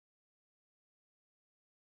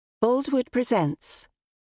Boldwood presents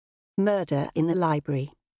Murder in the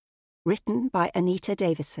Library, written by Anita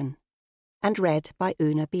Davison and read by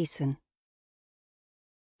Una Beeson.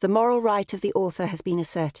 The moral right of the author has been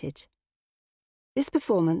asserted. This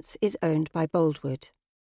performance is owned by Boldwood.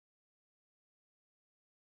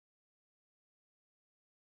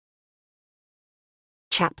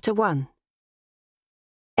 Chapter 1.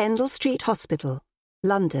 Endell Street Hospital,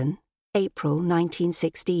 London, April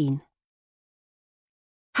 1916.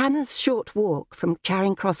 Hannah's short walk from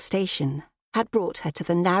Charing Cross Station had brought her to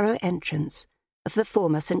the narrow entrance of the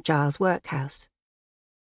former St Giles workhouse,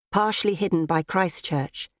 partially hidden by Christ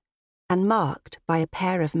Church and marked by a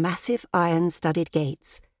pair of massive iron-studded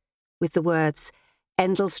gates with the words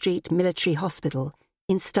Endell Street Military Hospital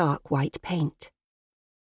in stark white paint.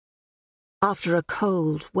 After a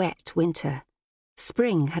cold, wet winter,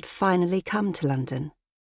 spring had finally come to London.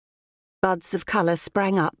 Buds of colour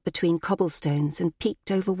sprang up between cobblestones and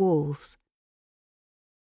peeked over walls.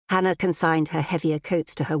 Hannah consigned her heavier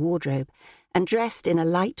coats to her wardrobe and dressed in a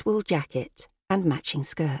light wool jacket and matching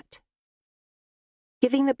skirt.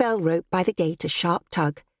 Giving the bell rope by the gate a sharp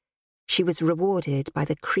tug, she was rewarded by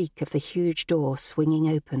the creak of the huge door swinging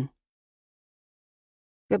open.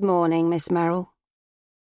 "Good morning, Miss Merrill."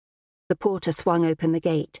 The porter swung open the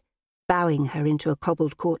gate, bowing her into a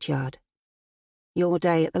cobbled courtyard. "Your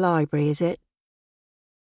day at the library, is it?"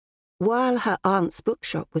 While her aunt's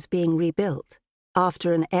bookshop was being rebuilt,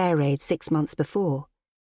 after an air raid 6 months before,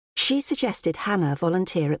 she suggested Hannah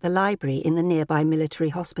volunteer at the library in the nearby military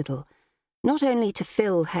hospital, not only to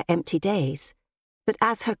fill her empty days, but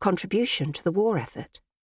as her contribution to the war effort.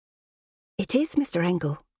 "It is, Mr.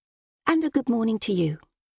 Engel, and a good morning to you."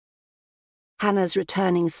 Hannah's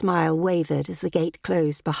returning smile wavered as the gate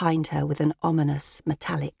closed behind her with an ominous,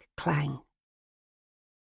 metallic clang.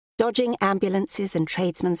 Dodging ambulances and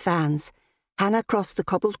tradesmen's vans, Hannah crossed the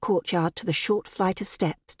cobbled courtyard to the short flight of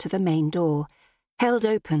steps to the main door, held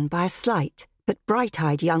open by a slight but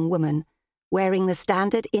bright-eyed young woman wearing the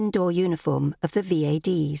standard indoor uniform of the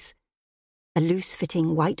VADs, a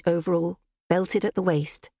loose-fitting white overall belted at the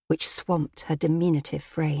waist which swamped her diminutive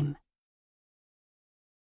frame.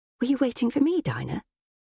 "Were you waiting for me, Dinah?"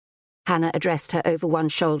 Hannah addressed her over one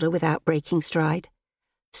shoulder without breaking stride.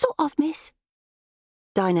 "Sort of, miss."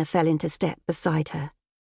 Dinah fell into step beside her.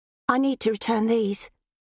 "I need to return these."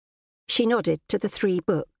 She nodded to the 3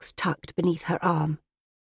 books tucked beneath her arm.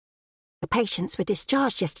 "The patients were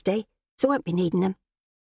discharged yesterday, so I won't be needing them."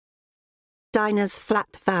 Dinah's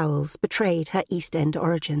flat vowels betrayed her East End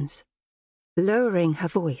origins. Lowering her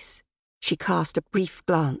voice, she cast a brief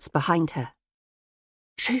glance behind her.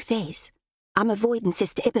 "Truth is, I'm avoiding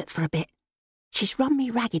Sister Ibbot for a bit. She's run me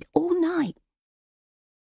ragged all night."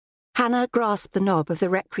 Hannah grasped the knob of the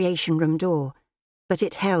recreation room door, but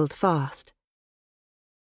it held fast.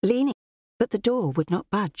 Leaning, but the door would not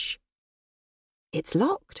budge. "It's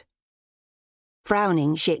locked."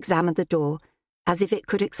 Frowning, she examined the door as if it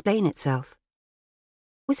could explain itself.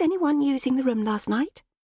 "Was anyone using the room last night?"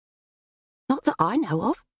 "Not that I know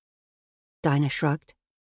of." Dinah shrugged.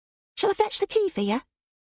 "Shall I fetch the key for you?"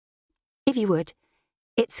 "If you would.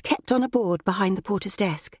 It's kept on a board behind the porter's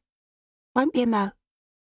desk." "Won't be a mo."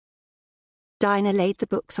 Dinah laid the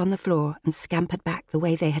books on the floor and scampered back the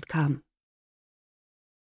way they had come.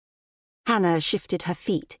 Hannah shifted her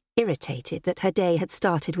feet, irritated that her day had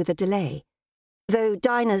started with a delay, though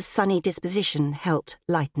Dinah's sunny disposition helped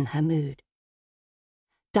lighten her mood.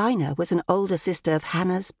 Dinah was an older sister of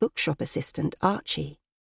Hannah's bookshop assistant, Archie.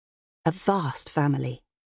 A vast family,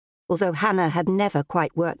 although Hannah had never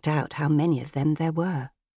quite worked out how many of them there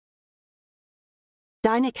were.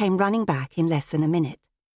 Dinah came running back in less than a minute.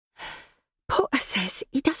 "Porter says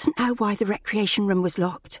he doesn't know why the recreation room was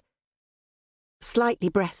locked." Slightly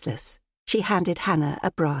breathless, she handed Hannah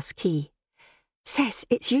a brass key. "Says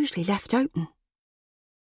it's usually left open."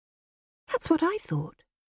 "That's what I thought."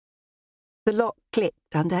 The lock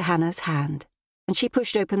clicked under Hannah's hand, and she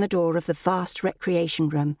pushed open the door of the vast recreation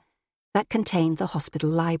room that contained the hospital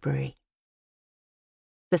library.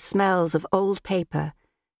 The smells of old paper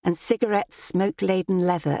and cigarette smoke-laden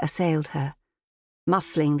leather assailed her,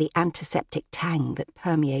 muffling the antiseptic tang that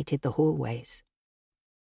permeated the hallways.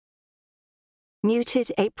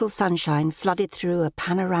 Muted April sunshine flooded through a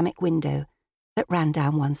panoramic window that ran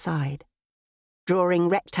down one side, drawing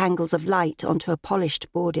rectangles of light onto a polished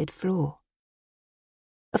boarded floor.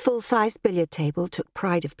 A full-sized billiard table took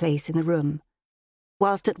pride of place in the room,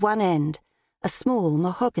 whilst at one end, a small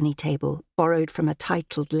mahogany table borrowed from a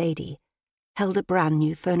titled lady held a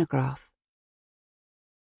brand-new phonograph.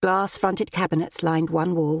 Glass-fronted cabinets lined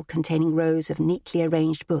one wall containing rows of neatly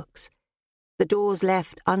arranged books, the doors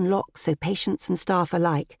left unlocked so patients and staff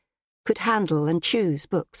alike could handle and choose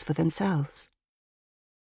books for themselves.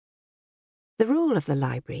 The rule of the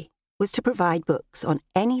library was to provide books on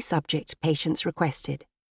any subject patients requested,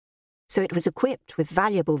 so it was equipped with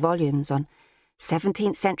valuable volumes on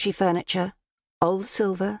 17th century furniture, old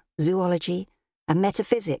silver, zoology, and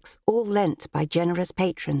metaphysics, all lent by generous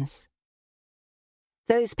patrons.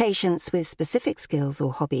 Those patients with specific skills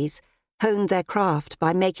or hobbies honed their craft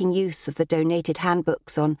by making use of the donated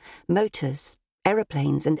handbooks on motors,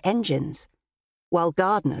 aeroplanes, and engines, while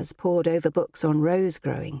gardeners pored over books on rose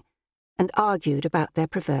growing and argued about their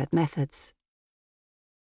preferred methods.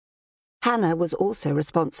 Hannah was also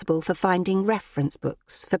responsible for finding reference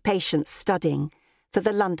books for patients studying for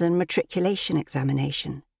the London matriculation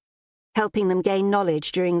examination, helping them gain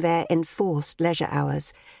knowledge during their enforced leisure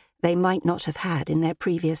hours they might not have had in their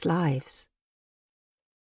previous lives.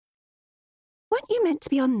 "Weren't you meant to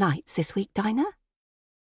be on nights this week, Dinah?"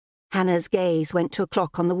 Hannah's gaze went to a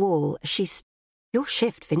clock on the wall as "Your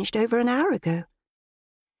shift finished over an hour ago."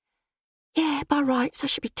 "Yeah, by rights I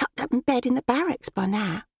should be tucked up in bed in the barracks by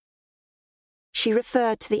now." She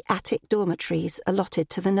referred to the attic dormitories allotted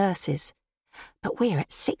to the nurses. "But we're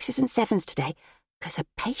at 6s and 7s today, because a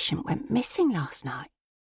patient went missing last night."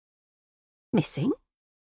 "Missing?"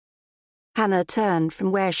 Hannah turned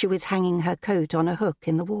from where she was hanging her coat on a hook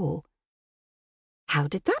in the wall. "How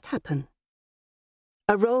did that happen?"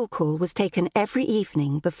 A roll call was taken every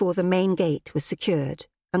evening before the main gate was secured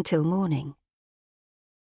until morning.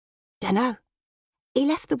 "Dunno. He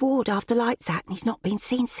left the ward after lights out and he's not been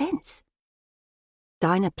seen since."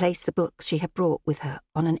 Dinah placed the books she had brought with her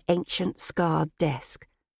on an ancient, scarred desk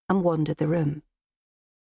and wandered the room.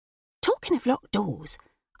 "Talking of locked doors,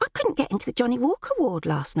 I couldn't get into the Johnny Walker ward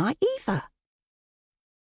last night either."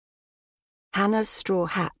 Hannah's straw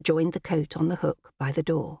hat joined the coat on the hook by the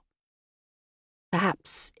door.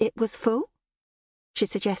 "Perhaps it was full?" she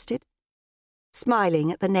suggested,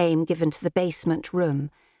 smiling at the name given to the basement room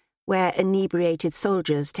where inebriated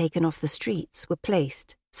soldiers taken off the streets were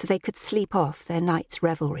placed so they could sleep off their night's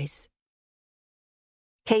revelries.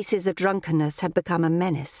 Cases of drunkenness had become a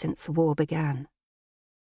menace since the war began.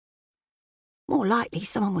 "More likely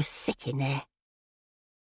someone was sick in there."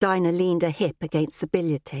 Dinah leaned a hip against the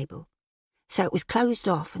billiard table, so it was closed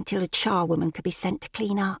off until a charwoman could be sent to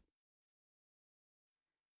clean up.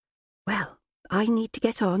 "Well, I need to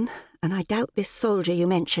get on, and I doubt this soldier you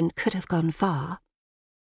mentioned could have gone far."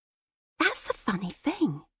 "That's the funny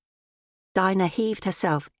thing." Dinah heaved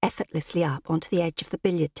herself effortlessly up onto the edge of the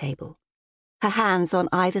billiard table, her hands on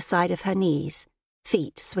either side of her knees,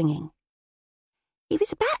 feet swinging. "He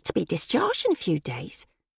was about to be discharged in a few days,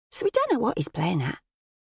 so we don't know what he's playing at."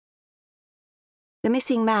 The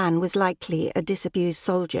missing man was likely a disabused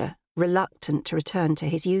soldier, reluctant to return to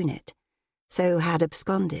his unit, so had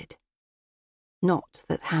absconded. Not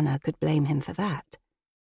that Hannah could blame him for that.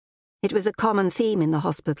 It was a common theme in the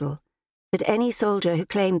hospital that any soldier who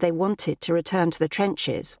claimed they wanted to return to the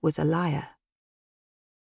trenches was a liar.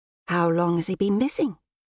 "How long has he been missing?"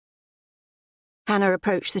 Hannah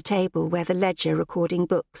approached the table where the ledger recording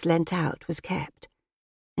books lent out was kept,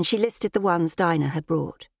 and she listed the ones Dinah had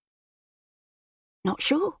brought. "Not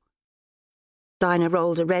sure." Dinah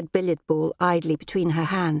rolled a red billiard ball idly between her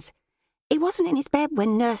hands. "He wasn't in his bed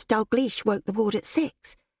when Nurse Dalgleish woke the ward at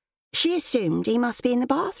 6. She assumed he must be in the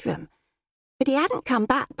bathroom, but he hadn't come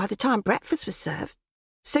back by the time breakfast was served,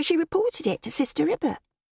 so she reported it to Sister Ibbott."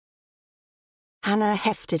 Hannah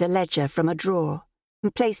hefted a ledger from a drawer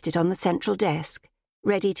and placed it on the central desk,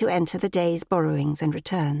 ready to enter the day's borrowings and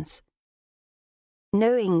returns.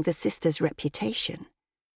 Knowing the sister's reputation,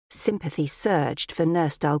 sympathy surged for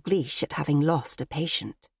Nurse Dalgleish at having lost a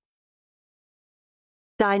patient.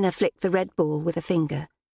 Dinah flicked the red ball with a finger,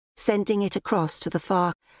 sending it across to the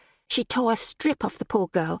far. "She tore a strip off the poor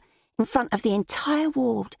girl in front of the entire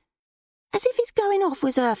ward, as if his going off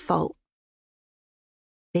was her fault."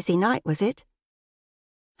 "Busy night, was it?"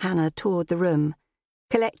 Hannah toured the room,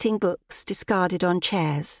 collecting books discarded on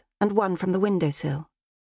chairs and one from the windowsill.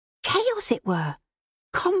 "Chaos it were.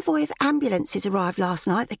 Convoy of ambulances arrived last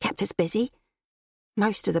night that kept us busy.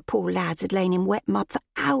 Most of the poor lads had lain in wet mud for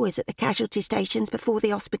hours at the casualty stations before the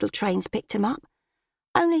hospital trains picked them up,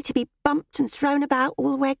 only to be bumped and thrown about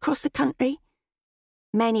all the way across the country.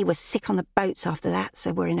 Many were sick on the boats after that,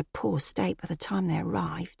 so were in a poor state by the time they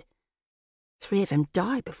arrived. 3 of them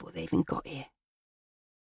died before they even got here."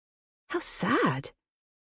 "How sad."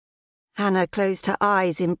 Hannah closed her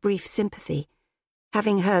eyes in brief sympathy,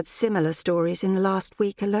 having heard similar stories in the last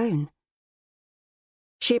week alone.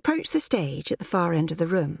 She approached the stage at the far end of the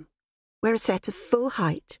room, where a set of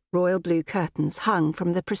full-height royal blue curtains hung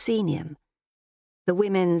from the proscenium, the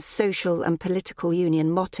Women's Social and Political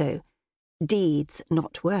Union motto deeds,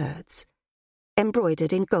 not words,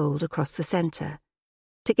 embroidered in gold across the centre,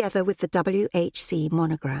 together with the WHC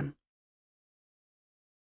monogram.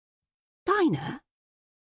 "Dinah?"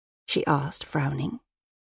 she asked, frowning.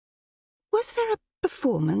 "Was there a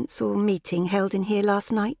performance or meeting held in here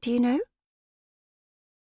last night, do you know?"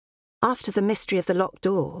 After the mystery of the locked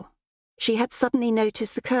door, she had suddenly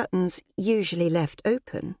noticed the curtains, usually left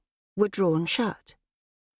open, were drawn shut.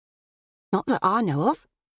 "Not that I know of."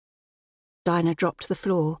 Dinah dropped to the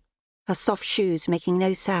floor, her soft shoes making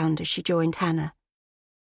no sound as she joined Hannah.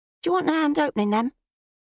 "Do you want a hand opening them?"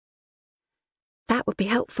 "That would be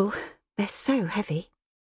helpful. They're so heavy."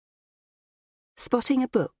 Spotting a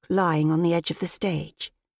book lying on the edge of the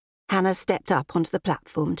stage, Hannah stepped up onto the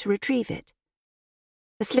platform to retrieve it.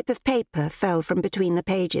 A slip of paper fell from between the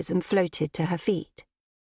pages and floated to her feet.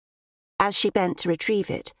 As she bent to retrieve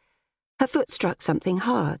it, her foot struck something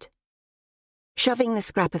hard. Shoving the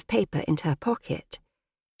scrap of paper into her pocket,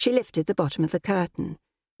 she lifted the bottom of the curtain,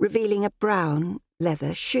 revealing a brown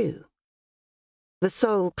leather shoe. The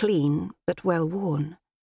sole clean but well worn.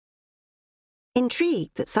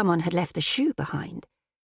 Intrigued that someone had left the shoe behind,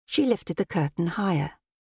 she lifted the curtain higher.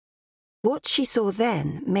 What she saw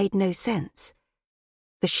then made no sense.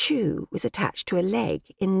 The shoe was attached to a leg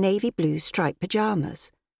in navy blue striped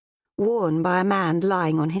pyjamas, worn by a man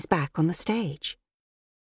lying on his back on the stage.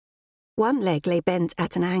 One leg lay bent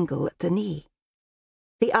at an angle at the knee,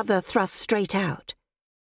 the other thrust straight out.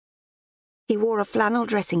 He wore a flannel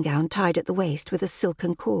dressing gown tied at the waist with a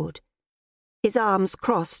silken cord, his arms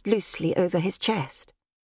crossed loosely over his chest.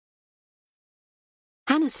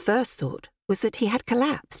 Hannah's first thought was that he had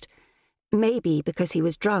collapsed, maybe because he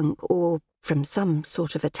was drunk or from some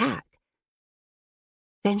sort of attack.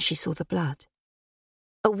 Then she saw the blood.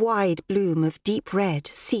 A wide bloom of deep red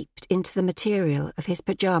seeped into the material of his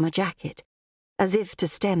pyjama jacket, as if to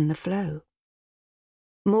stem the flow.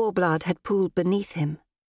 More blood had pooled beneath him,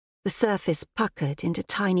 the surface puckered into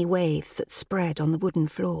tiny waves that spread on the wooden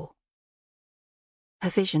floor. Her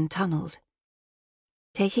vision tunneled,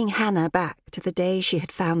 taking Hannah back to the day she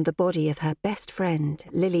had found the body of her best friend,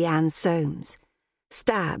 Lily-Ann Soames,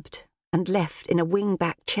 stabbed and left in a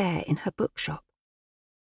wing-back chair in her bookshop.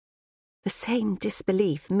 The same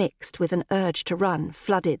disbelief mixed with an urge to run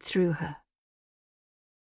flooded through her.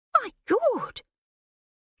 "My God!"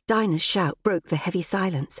 Dinah's shout broke the heavy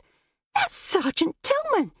silence. "That's Sergeant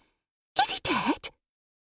Tillman! Is he dead?"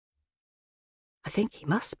 "I think he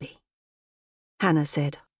must be," Hannah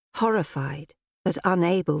said, horrified, but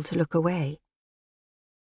unable to look away.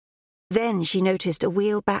 Then she noticed a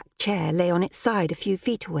wheel-back chair lay on its side a few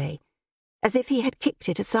feet away, as if he had kicked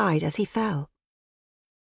it aside as he fell.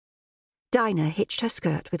 Dinah hitched her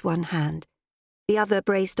skirt with one hand, the other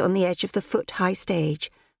braced on the edge of the foot-high stage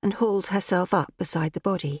and hauled herself up beside the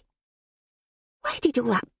body. "Where did all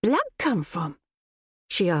that blood come from?"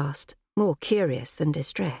 she asked, more curious than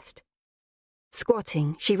distressed.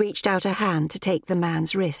 Squatting, she reached out a hand to take the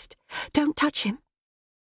man's wrist. "Don't touch him."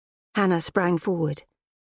 Hannah sprang forward,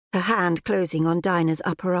 her hand closing on Dinah's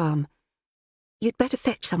upper arm. "You'd better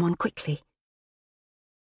fetch someone quickly."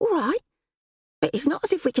 "All right, but it's not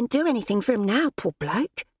as if we can do anything for him now, poor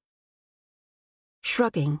bloke."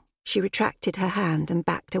 Shrugging, she retracted her hand and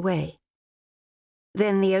backed away.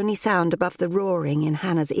 Then the only sound above the roaring in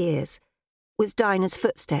Hannah's ears was Dinah's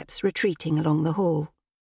footsteps retreating along the hall.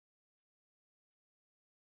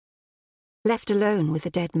 Left alone with the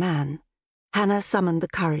dead man, Hannah summoned the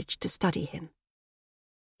courage to study him.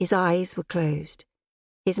 His eyes were closed,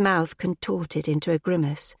 his mouth contorted into a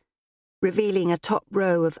grimace, revealing a top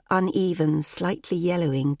row of uneven, slightly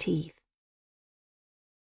yellowing teeth.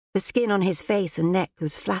 The skin on his face and neck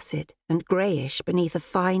was flaccid and greyish beneath a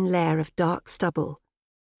fine layer of dark stubble,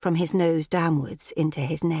 from his nose downwards into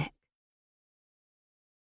his neck.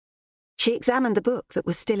 She examined the book that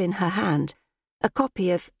was still in her hand, a copy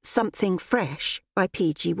of Something Fresh by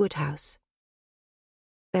P.G. Wodehouse.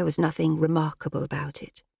 There was nothing remarkable about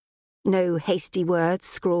it. No hasty words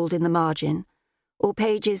scrawled in the margin, or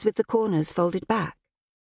pages with the corners folded back.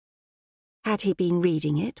 Had he been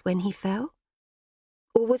reading it when he fell?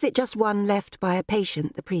 Or was it just one left by a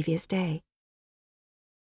patient the previous day?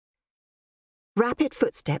 Rapid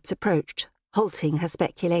footsteps approached, halting her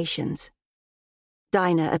speculations.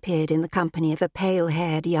 Dinah appeared in the company of a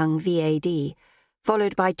pale-haired young VAD,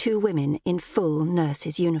 followed by two women in full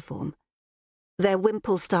nurse's uniform, their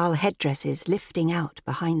wimple-style headdresses lifting out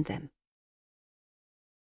behind them.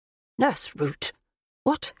 "Nurse Root,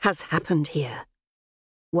 what has happened here?"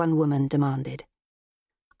 one woman demanded.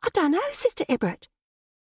 "I don't know, Sister Ibbert,"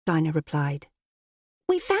 Dinah replied.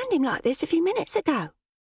 "We found him like this a few minutes ago."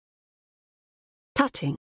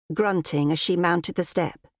 Tutting, grunting as she mounted the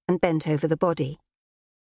step and bent over the body.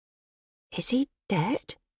 "Is he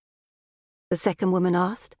dead?" the second woman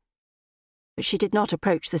asked, but she did not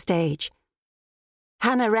approach the stage.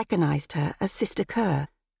 Hannah recognised her as Sister Kerr,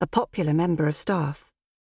 a popular member of staff.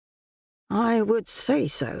 "I would say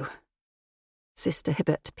so." Sister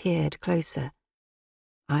Hibbert peered closer.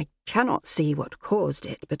 "I cannot see what caused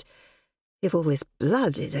it, but if all this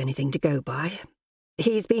blood is anything to go by,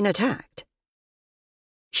 he's been attacked."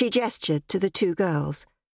 She gestured to the two girls,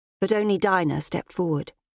 but only Dinah stepped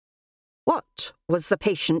forward. "What was the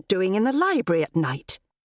patient doing in the library at night?"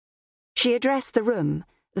 She addressed the room,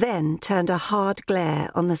 then turned a hard glare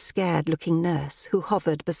on the scared-looking nurse who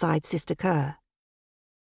hovered beside Sister Kerr.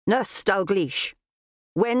 "Nurse Dalgleish,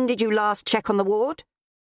 when did you last check on the ward?"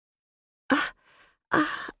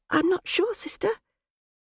 I'm not sure, Sister."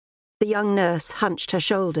 The young nurse hunched her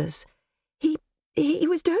shoulders. He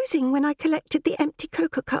was dozing when I collected the empty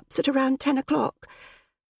cocoa cups at around 10 o'clock.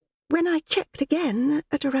 When I checked again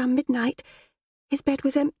at around midnight, his bed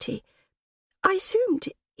was empty. I assumed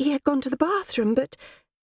he had gone to the bathroom, but—"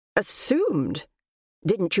 "Assumed?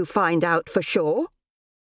 Didn't you find out for sure?"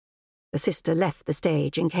 The sister left the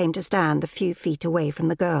stage and came to stand a few feet away from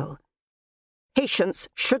the girl. "Patients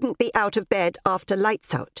shouldn't be out of bed after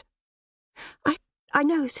lights out." I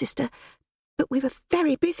know, Sister, but we were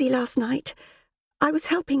very busy last night. I was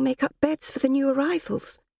helping make up beds for the new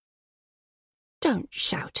arrivals." "Don't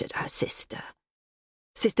shout at her, Sister."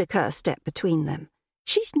 Sister Kerr stepped between them.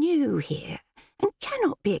 "She's new here and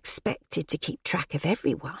cannot be expected to keep track of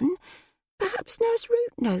everyone. Perhaps Nurse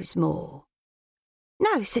Root knows more."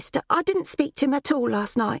 "No, Sister, I didn't speak to him at all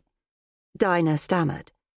last night," Dinah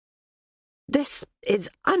stammered. "This is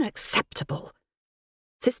unacceptable."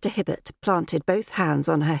 Sister Hibbert planted both hands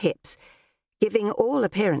on her hips, giving all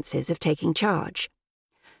appearances of taking charge.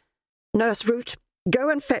 "Nurse Root, go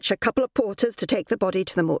and fetch a couple of porters to take the body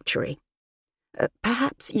to the mortuary.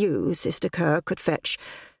 Perhaps you, Sister Kerr, could fetch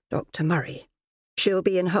Dr. Murray. She'll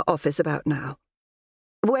be in her office about now.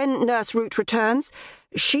 When Nurse Root returns,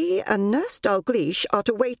 she and Nurse Dalgleish are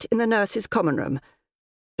to wait in the nurses' common room.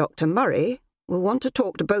 Dr. Murray will want to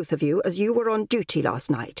talk to both of you as you were on duty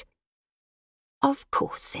last night." "Of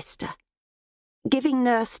course, Sister." Giving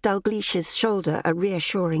Nurse Dalgleish's shoulder a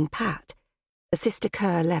reassuring pat, Sister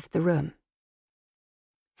Kerr left the room.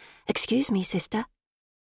 "Excuse me, Sister."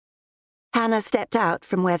 Hannah stepped out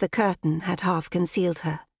from where the curtain had half concealed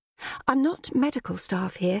her. "I'm not medical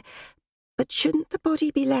staff here, but shouldn't the body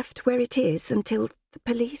be left where it is until the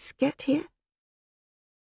police get here?"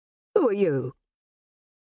 "Who are you?"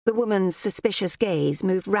 The woman's suspicious gaze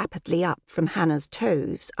moved rapidly up from Hannah's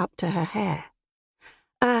toes up to her hair.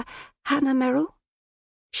 Hannah Merrill,"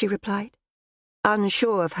 she replied,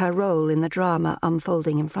 unsure of her role in the drama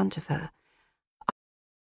unfolding in front of her.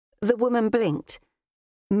 The woman blinked,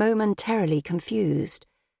 momentarily confused,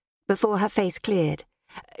 before her face cleared.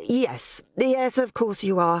 Yes, of course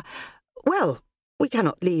you are. Well, we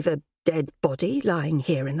cannot leave a dead body lying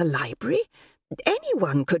here in the library.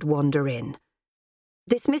 Anyone could wander in."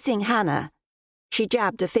 Dismissing Hannah, she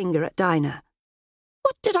jabbed a finger at Dinah.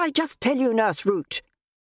 "What did I just tell you, Nurse Root?"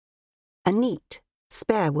 A neat,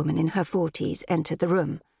 spare woman in her 40s entered the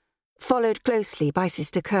room, followed closely by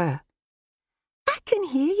Sister Kerr. "I can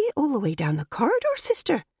hear ye all the way down the corridor,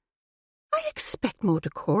 Sister. I expect more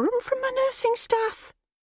decorum from my nursing staff."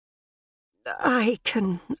 "I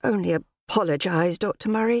can only apologise, Dr.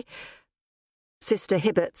 Murray." Sister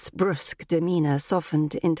Hibbert's brusque demeanour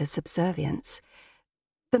softened into subservience.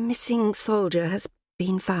 "The missing soldier has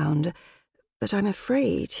been found, but I'm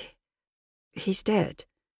afraid he's dead."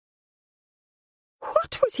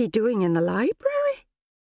 "What was he doing in the library?"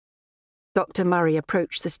 Dr. Murray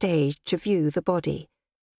approached the stage to view the body,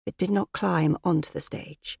 but did not climb onto the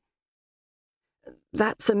stage.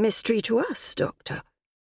 "That's a mystery to us, Doctor."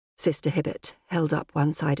 Sister Hibbert held up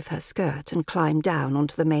one side of her skirt and climbed down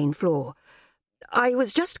onto the main floor. "I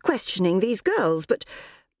was just questioning these girls, but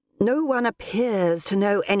no one appears to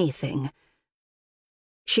know anything."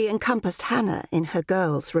 She encompassed Hannah in her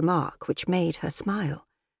girl's remark, which made her smile.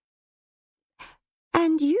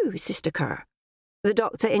 "And you, Sister Kerr?" The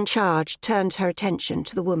doctor in charge turned her attention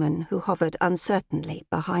to the woman who hovered uncertainly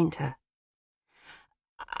behind her.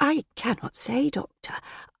 "I cannot say, Doctor.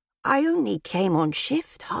 I only came on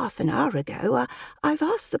shift half an hour ago. I've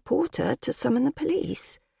asked the porter to summon the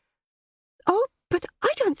police." "Oh, but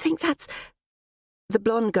I don't think that's—" The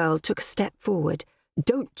blonde girl took a step forward.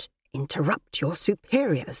 "Don't interrupt your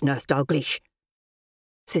superiors, Nurse Dalgleish,"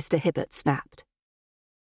 Sister Hibbert snapped.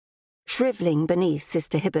 Shrivelling beneath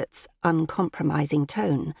Sister Hibbert's uncompromising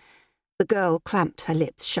tone, the girl clamped her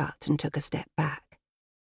lips shut and took a step back.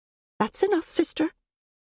 That's enough, sister.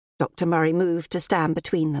 Dr. Murray moved to stand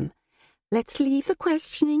between them. Let's leave the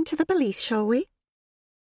questioning to the police, shall we?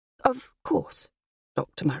 Of course,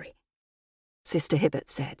 Dr. Murray, Sister Hibbert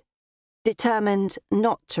said, determined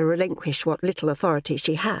not to relinquish what little authority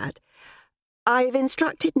she had. I've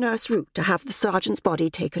instructed Nurse Root to have the sergeant's body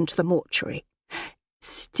taken to the mortuary.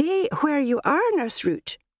 Stay where you are, Nurse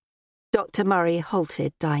Root. Dr. Murray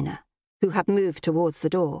halted Dinah, who had moved towards the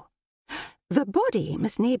door. The body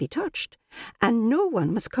must nae be touched, and no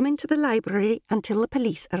one must come into the library until the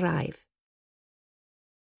police arrive.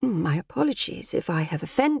 My apologies if I have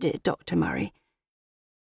offended, Dr. Murray.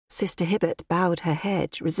 Sister Hibbert bowed her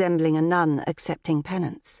head, resembling a nun accepting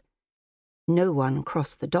penance. No one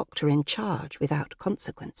crossed the doctor in charge without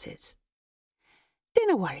consequences.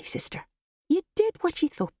 Dinna worry, sister. You did what you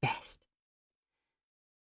thought best.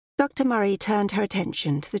 Dr. Murray turned her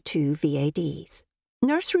attention to the two VADs.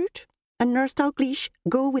 Nurse Root and Nurse Dalgleish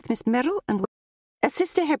go with Miss Merrill and...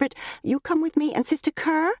 Sister Hibbert, you come with me, and Sister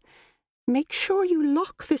Kerr, make sure you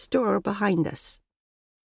lock this door behind us.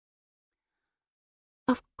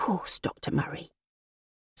 Of course, Dr. Murray.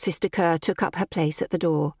 Sister Kerr took up her place at the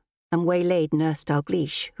door and waylaid Nurse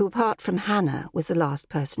Dalgleish, who, apart from Hannah, was the last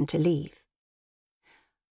person to leave.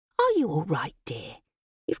 Are you all right, dear?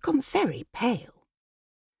 You've gone very pale.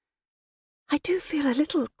 I do feel a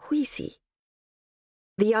little queasy.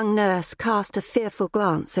 The young nurse cast a fearful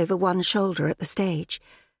glance over one shoulder at the stage.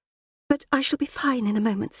 But I shall be fine in a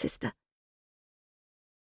moment, sister.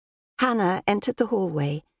 Hannah entered the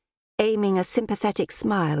hallway, aiming a sympathetic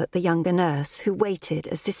smile at the younger nurse, who waited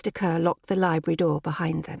as Sister Kerr locked the library door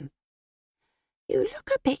behind them. You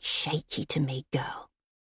look a bit shaky to me, girl.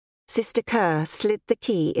 Sister Kerr slid the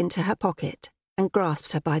key into her pocket and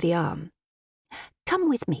grasped her by the arm. Come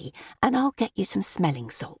with me, and I'll get you some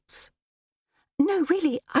smelling salts. No,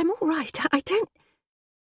 really, I'm all right. I don't...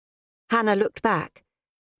 Hannah looked back,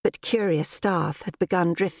 but curious staff had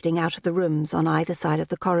begun drifting out of the rooms on either side of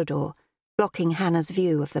the corridor, blocking Hannah's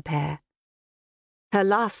view of the pair. Her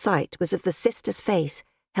last sight was of the sister's face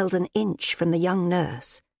held an inch from the young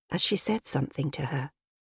nurse as she said something to her.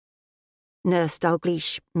 Nurse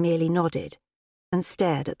Dalgleish merely nodded and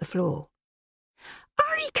stared at the floor.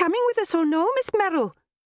 Are you coming with us or no, Miss Merrill?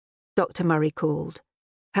 Dr. Murray called,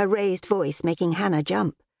 her raised voice making Hannah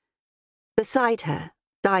jump. Beside her,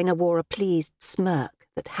 Dinah wore a pleased smirk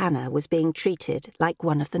that Hannah was being treated like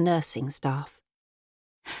one of the nursing staff.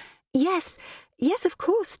 Yes, of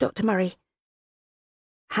course, Dr. Murray.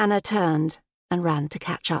 Hannah turned and ran to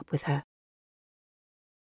catch up with her.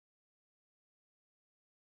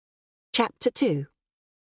 Chapter 2.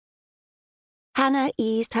 Hannah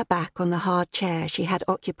eased her back on the hard chair she had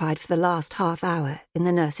occupied for the last half hour in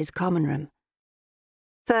the nurse's common room.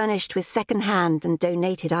 Furnished with second-hand and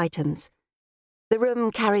donated items, the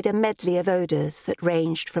room carried a medley of odours that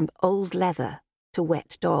ranged from old leather to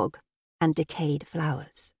wet dog and decayed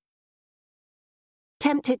flowers.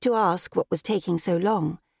 Tempted to ask what was taking so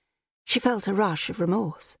long, she felt a rush of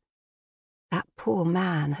remorse. That poor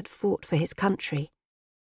man had fought for his country,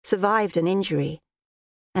 survived an injury,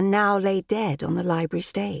 and now lay dead on the library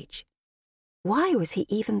stage. Why was he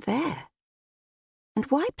even there? And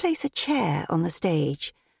why place a chair on the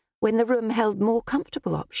stage when the room held more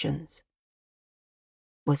comfortable options?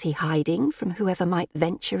 Was he hiding from whoever might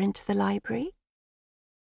venture into the library?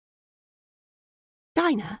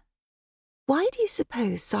 Dinah, why do you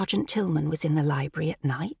suppose Sergeant Tillman was in the library at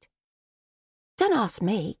night? Don't ask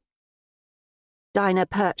me. Dinah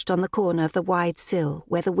perched on the corner of the wide sill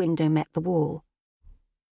where the window met the wall.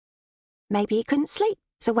 Maybe he couldn't sleep,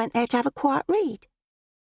 so went there to have a quiet read.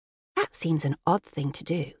 That seems an odd thing to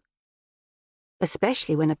do,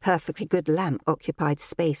 especially when a perfectly good lamp occupied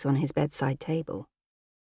space on his bedside table.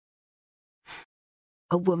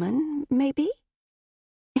 A woman, maybe?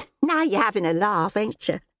 Now you're having a laugh, ain't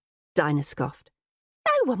you? Dinah scoffed.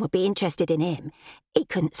 No one would be interested in him. He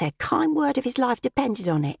couldn't say a kind word if his life depended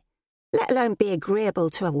on it, let alone be agreeable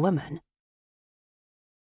to a woman.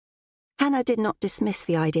 Hannah did not dismiss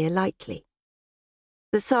the idea lightly.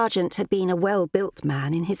 The sergeant had been a well-built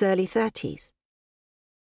man in his early 30s.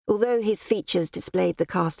 Although his features displayed the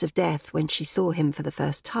cast of death when she saw him for the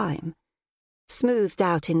first time, smoothed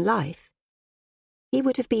out in life, he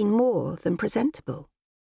would have been more than presentable.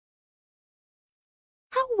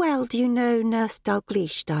 How well do you know Nurse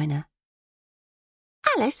Dalgleish, Dinah?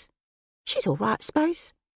 Alice? She's all right, I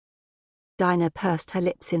suppose. Dinah pursed her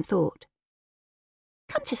lips in thought.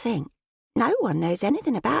 Come to think, no one knows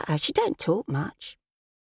anything about her. She don't talk much.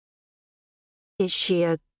 Is she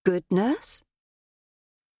a good nurse?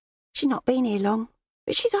 She's not been here long,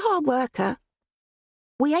 but she's a hard worker.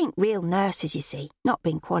 We ain't real nurses, you see, not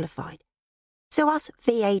being qualified. So us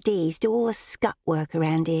VADs do all the scut work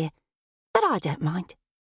around here. But I don't mind.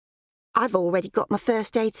 I've already got my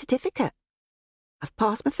first aid certificate. I've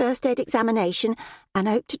passed my first aid examination and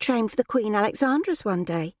hope to train for the Queen Alexandra's one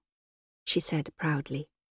day, she said proudly.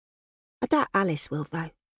 I doubt Alice will,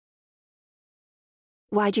 though.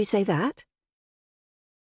 Why do you say that?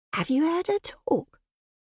 Have you heard her talk?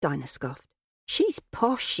 Dinah scoffed. She's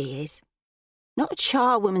posh, she is. Not a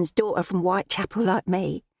charwoman's daughter from Whitechapel like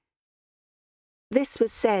me. This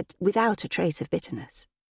was said without a trace of bitterness.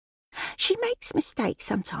 She makes mistakes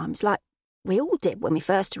sometimes, like we all did when we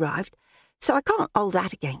first arrived, so I can't hold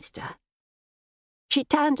that against her. She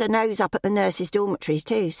turned her nose up at the nurses' dormitories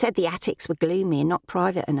too, said the attics were gloomy and not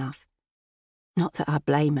private enough. Not that I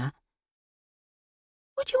blame her.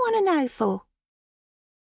 What do you want to know for?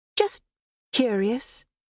 Just curious.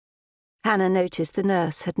 Hannah noticed the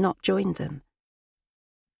nurse had not joined them.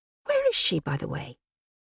 Where is she, by the way?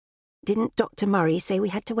 Didn't Dr. Murray say we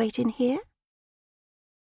had to wait in here?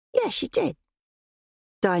 Yes, she did.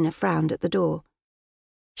 Dinah frowned at the door.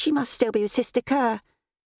 She must still be with Sister Kerr.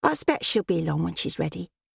 I expect she'll be along when she's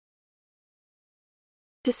ready.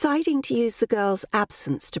 Deciding to use the girl's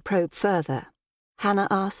absence to probe further, Hannah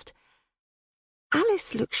asked,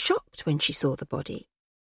 Alice looked shocked when she saw the body,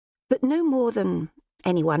 but no more than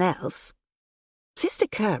anyone else. Sister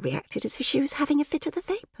Kerr reacted as if she was having a fit of the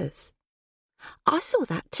vapours. I saw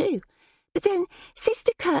that too, but then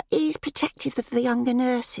Sister Kerr is protective of the younger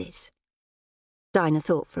nurses. Dinah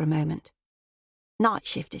thought for a moment. Night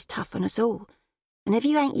shift is tough on us all, and if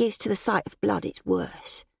you ain't used to the sight of blood, it's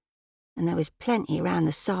worse. And there was plenty around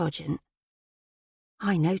the sergeant.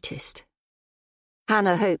 I noticed.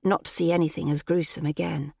 Hannah hoped not to see anything as gruesome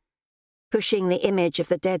again. Pushing the image of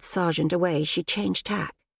the dead sergeant away, she changed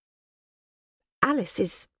tack. Alice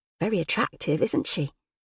is very attractive, isn't she?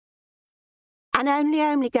 And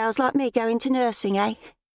only girls like me go into nursing, eh?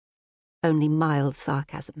 Only mild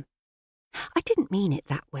sarcasm. I didn't mean it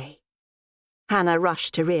that way. Hannah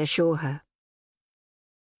rushed to reassure her.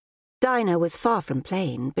 Dinah was far from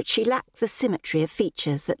plain, but she lacked the symmetry of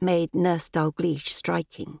features that made Nurse Dalgleish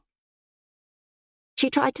striking. She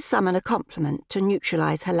tried to summon a compliment to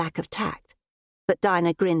neutralise her lack of tact, but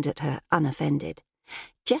Dinah grinned at her, unoffended.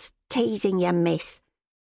 Just teasing you, miss.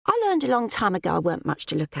 I learned a long time ago I weren't much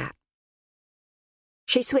to look at.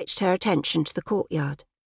 She switched her attention to the courtyard.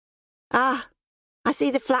 Ah, I see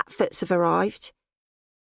the Flatfoots have arrived.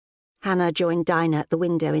 Hannah joined Dinah at the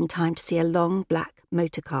window in time to see a long black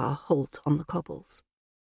motorcar halt on the cobbles.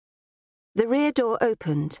 The rear door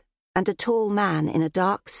opened, and a tall man in a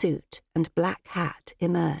dark suit and black hat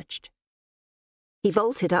emerged. He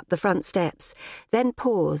vaulted up the front steps, then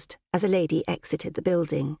paused as a lady exited the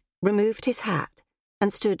building, removed his hat,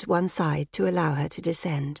 and stood to one side to allow her to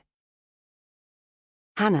descend.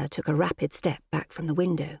 Hannah took a rapid step back from the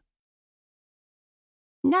window.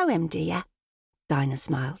 Know him, do you? Dinah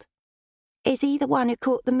smiled. Is he the one who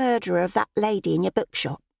caught the murderer of that lady in your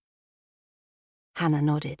bookshop? Hannah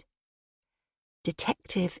nodded.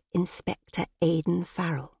 Detective Inspector Aidan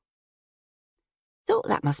Farrell. Thought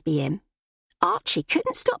that must be him. Archie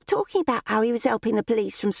couldn't stop talking about how he was helping the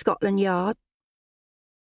police from Scotland Yard.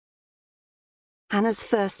 Hannah's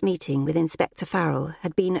first meeting with Inspector Farrell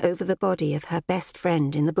had been over the body of her best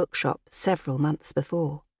friend in the bookshop several months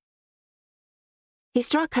before. He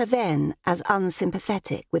struck her then as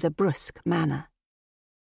unsympathetic with a brusque manner.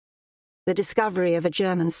 The discovery of a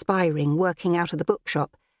German spy ring working out of the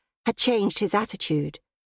bookshop had changed his attitude,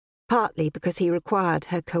 partly because he required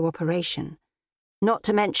her cooperation, not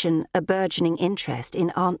to mention a burgeoning interest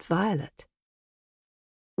in Aunt Violet.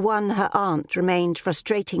 One her aunt remained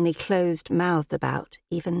frustratingly closed-mouthed about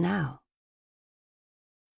even now.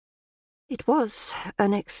 It was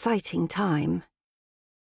an exciting time,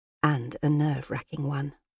 and a nerve-wracking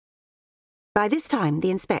one. By this time,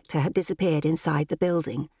 the inspector had disappeared inside the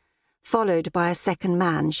building, followed by a second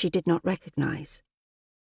man she did not recognise.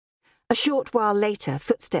 A short while later,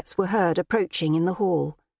 footsteps were heard approaching in the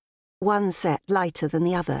hall, one set lighter than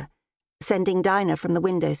the other, sending Dinah from the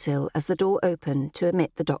windowsill as the door opened to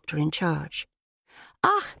admit the doctor in charge.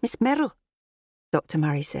 Ah, Miss Merrill, Dr.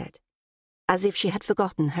 Murray said, as if she had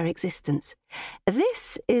forgotten her existence.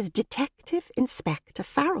 This is Detective Inspector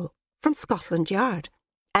Farrell from Scotland Yard,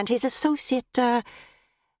 and his associate,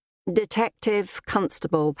 Detective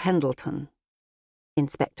Constable Pendleton,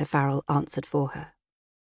 Inspector Farrell answered for her,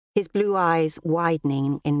 his blue eyes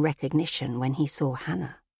widening in recognition when he saw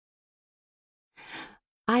Hannah.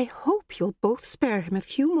 I hope you'll both spare him a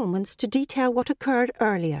few moments to detail what occurred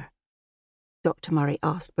earlier, Dr. Murray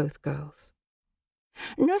asked both girls.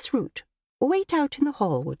 Nurse Root, wait out in the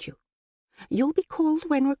hall, would you? You'll be called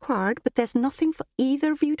when required, but there's nothing for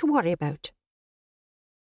either of you to worry about.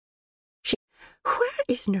 Where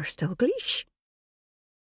is Nurse Dalgleish?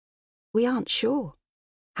 We aren't sure,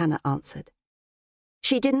 Hannah answered.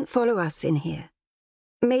 She didn't follow us in here.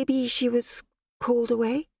 Maybe she was called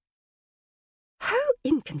away? How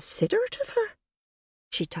inconsiderate of her,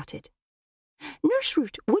 she tutted. Nurse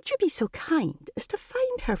Root, would you be so kind as to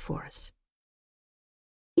find her for us?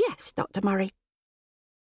 Yes, Dr. Murray.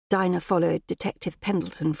 Dinah followed Detective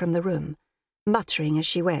Pendleton from the room, muttering as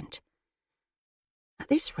she went. At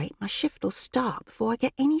this rate, my shift will start before I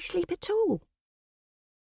get any sleep at all.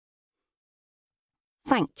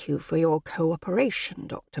 Thank you for your cooperation,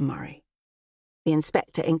 Dr. Murray. The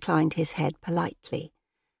inspector inclined his head politely.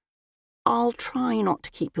 I'll try not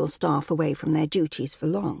to keep your staff away from their duties for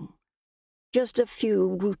long. Just a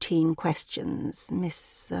few routine questions,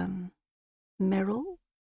 Miss, Merrill,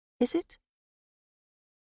 is it?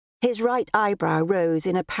 His right eyebrow rose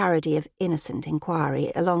in a parody of innocent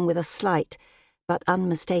inquiry, along with a slight but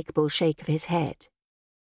unmistakable shake of his head.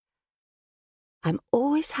 I'm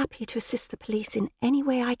always happy to assist the police in any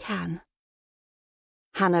way I can.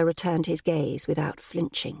 Hannah returned his gaze without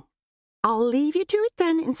flinching. I'll leave you to it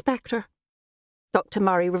then, Inspector. Dr.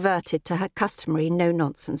 Murray reverted to her customary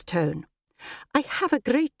no-nonsense tone. I have a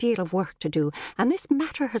great deal of work to do, and this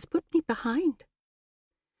matter has put me behind.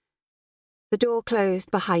 The door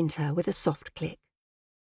closed behind her with a soft click.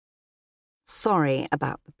 Sorry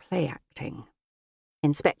about the play acting.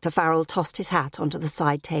 Inspector Farrell tossed his hat onto the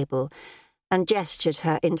side table and gestured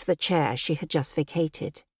her into the chair she had just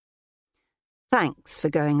vacated. Thanks for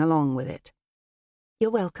going along with it.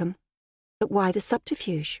 You're welcome. But why the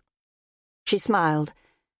subterfuge? She smiled,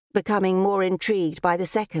 becoming more intrigued by the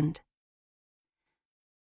second.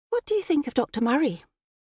 What do you think of Dr. Murray?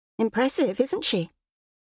 Impressive, isn't she?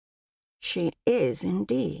 She is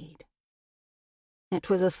indeed. It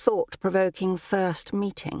was a thought-provoking first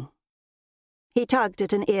meeting. He tugged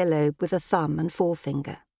at an earlobe with a thumb and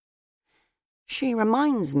forefinger. She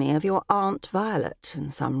reminds me of your Aunt Violet in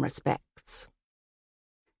some respects.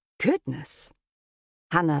 Goodness!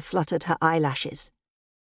 Hannah fluttered her eyelashes.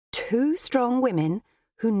 Two strong women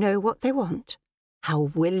who know what they want.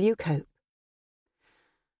 How will you cope?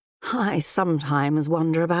 I sometimes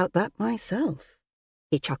wonder about that myself,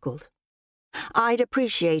 he chuckled. I'd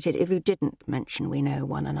appreciate it if you didn't mention we know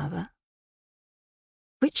one another.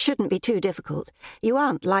 Which shouldn't be too difficult. You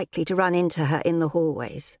aren't likely to run into her in the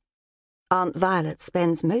hallways. Aunt Violet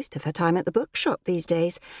spends most of her time at the bookshop these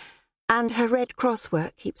days, and her Red Cross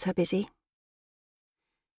work keeps her busy.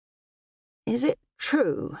 Is it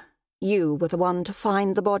true you were the one to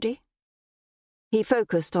find the body? He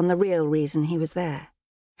focused on the real reason he was there.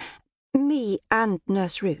 Me and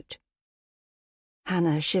Nurse Root.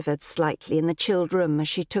 Hannah shivered slightly in the chilled room as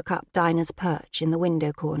she took up Dinah's perch in the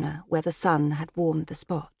window corner where the sun had warmed the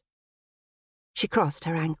spot. She crossed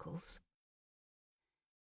her ankles.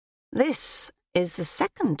 This is the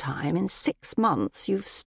second time in 6 months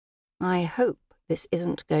you've... I hope this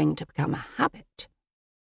isn't going to become a habit,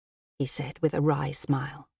 he said with a wry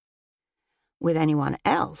smile. With anyone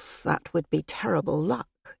else, that would be terrible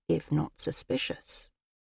luck, if not suspicious.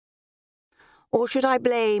 Or should I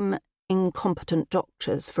blame incompetent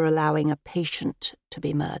doctors for allowing a patient to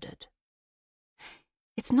be murdered?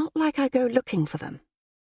 It's not like I go looking for them.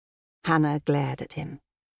 Hannah glared at him.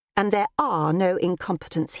 And there are no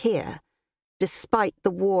incompetents here, despite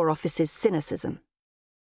the War Office's cynicism.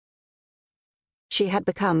 She had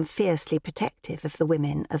become fiercely protective of the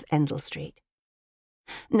women of Endell Street.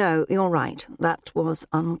 No, you're right, that was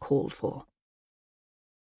uncalled for.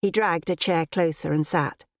 He dragged a chair closer and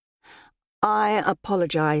sat. I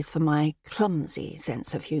apologize for my clumsy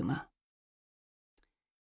sense of humour.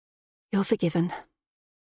 You're forgiven.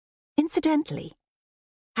 Incidentally,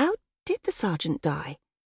 how did the sergeant die?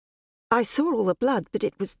 I saw all the blood, but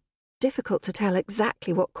it was difficult to tell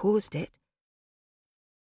exactly what caused it.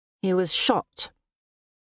 He was shot.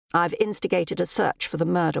 I've instigated a search for the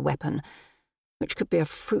murder weapon, which could be a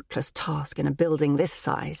fruitless task in a building this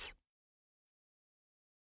size.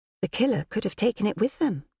 The killer could have taken it with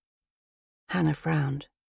them. Hannah frowned.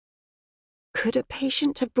 Could a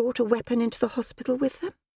patient have brought a weapon into the hospital with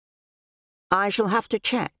them? I shall have to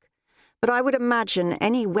check, but I would imagine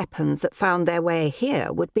any weapons that found their way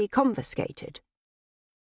here would be confiscated.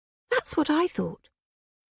 That's what I thought.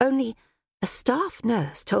 Only a staff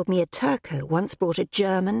nurse told me a Turco once brought a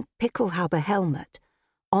German Pickelhaube helmet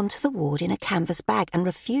onto the ward in a canvas bag and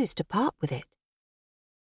refused to part with it.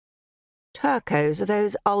 Turcos are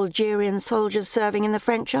those Algerian soldiers serving in the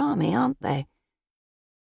French army, aren't they?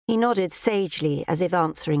 He nodded sagely as if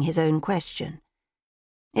answering his own question.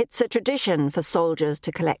 It's a tradition for soldiers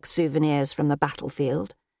to collect souvenirs from the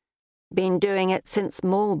battlefield. Been doing it since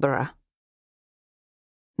Marlborough.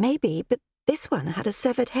 Maybe, but this one had a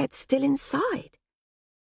severed head still inside.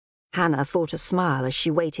 Hannah fought a smile as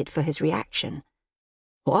she waited for his reaction.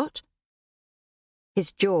 What?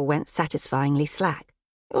 His jaw went satisfyingly slack.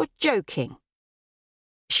 You're joking.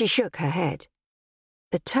 She shook her head.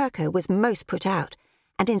 The Turco was most put out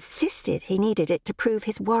and insisted he needed it to prove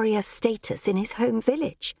his warrior status in his home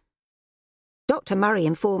village. Dr. Murray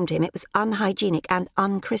informed him it was unhygienic and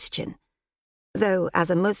unchristian, though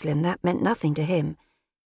as a Muslim that meant nothing to him.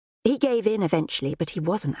 He gave in eventually, but he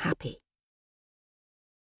wasn't happy.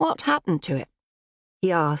 What happened to it?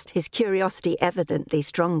 He asked, his curiosity evidently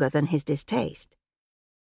stronger than his distaste.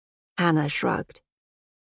 Hannah shrugged.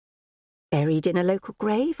 Buried in a local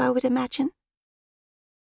grave, I would imagine.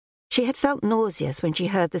 She had felt nauseous when she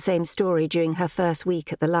heard the same story during her first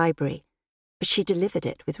week at the library, but she delivered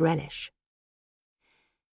it with relish.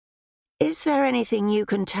 Is there anything you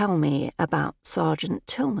can tell me about Sergeant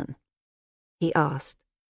Tillman? He asked,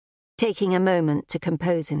 taking a moment to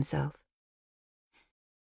compose himself.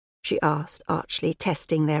 She asked, archly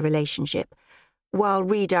testing their relationship, while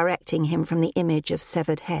redirecting him from the image of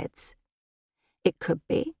severed heads. It could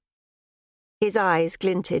be. His eyes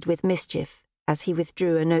glinted with mischief as he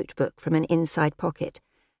withdrew a notebook from an inside pocket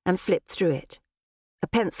and flipped through it, a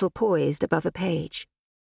pencil poised above a page.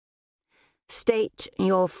 State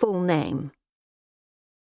your full name.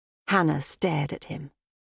 Hannah stared at him.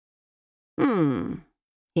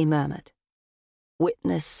 He murmured.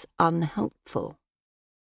 Witness unhelpful.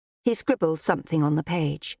 He scribbled something on the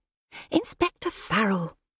page. Inspector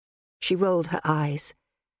Farrell. She rolled her eyes.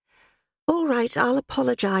 All right, I'll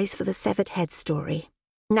apologize for the severed head story.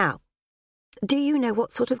 Now, do you know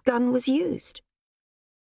what sort of gun was used?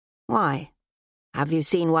 Why? Have you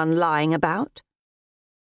seen one lying about?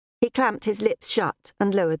 He clamped his lips shut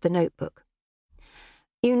and lowered the notebook.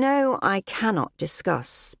 You know I cannot discuss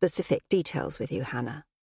specific details with you, Hannah.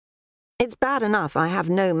 It's bad enough I have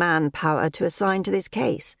no manpower to assign to this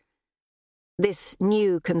case. This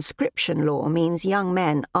new conscription law means young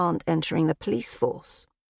men aren't entering the police force,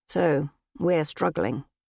 so we're struggling.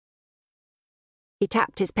 He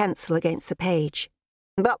tapped his pencil against the page.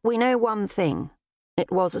 But we know one thing.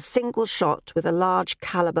 It was a single shot with a large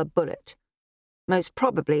caliber bullet, most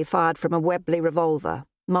probably fired from a Webley revolver,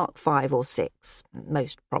 Mark 5 or 6,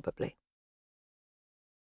 most probably.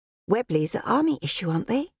 Webleys are army issue, aren't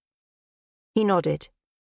they? He nodded.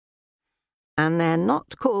 And they're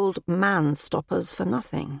not called man-stoppers for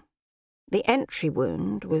nothing. The entry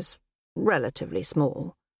wound was relatively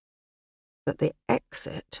small, but the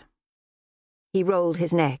exit... He rolled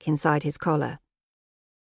his neck inside his collar.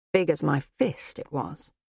 Big as my fist it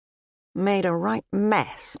was. Made a right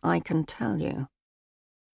mess, I can tell you.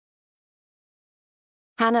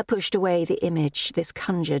 Hannah pushed away the image this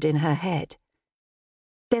conjured in her head.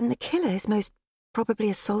 Then the killer is most probably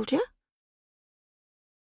a soldier?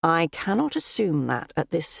 I cannot assume that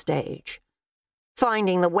at this stage.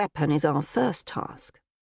 Finding the weapon is our first task.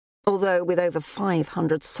 Although with over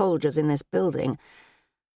 500 soldiers in this building,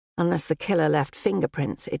 unless the killer left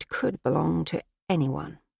fingerprints, it could belong to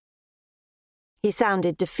anyone. He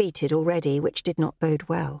sounded defeated already, which did not bode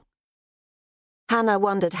well. Hannah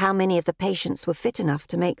wondered how many of the patients were fit enough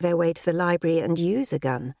to make their way to the library and use a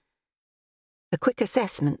gun. A quick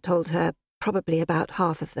assessment told her probably about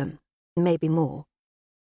half of them, maybe more.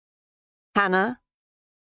 Hannah?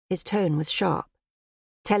 His tone was sharp,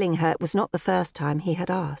 telling her it was not the first time he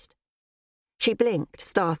had asked. She blinked,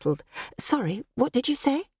 startled. Sorry, what did you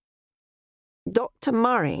say? Dr.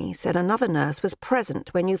 Murray said another nurse was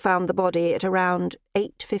present when you found the body at around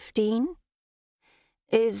 8:15.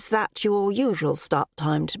 Is that your usual start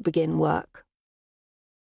time to begin work?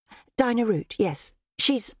 Dinah Root, yes.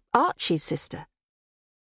 She's Archie's sister.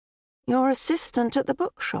 Your assistant at the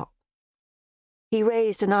bookshop? He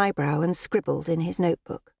raised an eyebrow and scribbled in his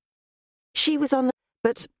notebook. She was on the...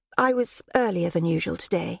 but I was earlier than usual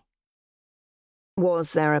today.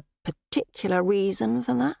 Was there a particular reason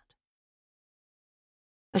for that?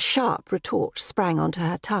 A sharp retort sprang onto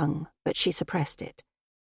her tongue, but she suppressed it,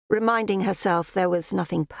 reminding herself there was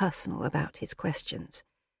nothing personal about his questions.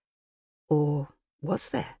 Or was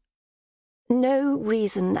there? No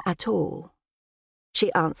reason at all,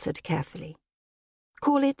 she answered carefully.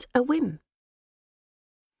 Call it a whim.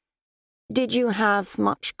 Did you have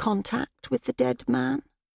much contact with the dead man?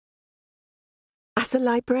 As a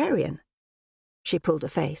librarian? She pulled a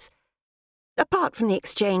face. Apart from the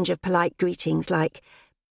exchange of polite greetings like,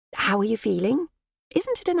 how are you feeling?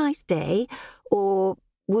 Isn't it a nice day? Or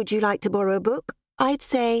Would you like to borrow a book? I'd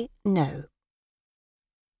say no.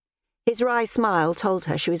 His wry smile told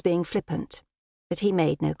her she was being flippant, but he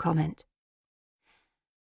made no comment.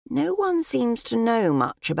 No one seems to know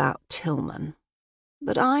much about Tillman,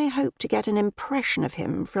 but I hope to get an impression of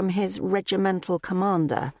him from his regimental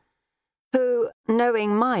commander, who,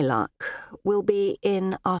 knowing my luck, will be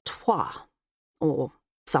in Artois, or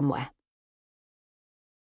somewhere.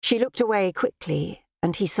 She looked away quickly,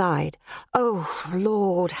 and he sighed. Oh,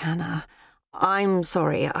 Lord, Hannah, I'm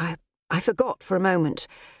sorry, I forgot for a moment.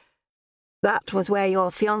 That was where your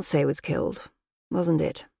fiancé was killed, wasn't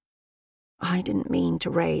it? I didn't mean to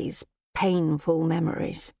raise painful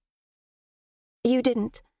memories. You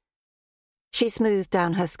didn't. She smoothed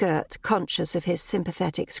down her skirt, conscious of his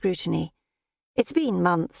sympathetic scrutiny. It's been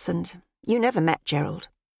months, and you never met Gerald.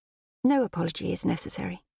 No apology is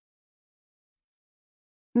necessary.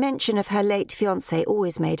 Mention of her late fiancé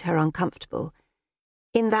always made her uncomfortable,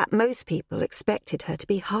 in that most people expected her to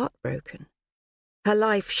be heartbroken, her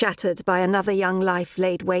life shattered by another young life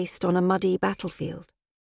laid waste on a muddy battlefield,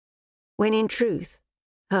 when in truth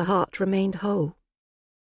her heart remained whole.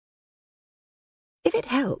 If it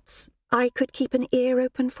helps, I could keep an ear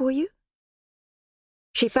open for you.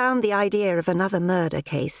 She found the idea of another murder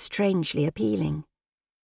case strangely appealing.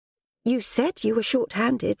 You said you were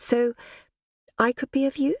short-handed, so I could be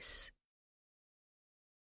of use?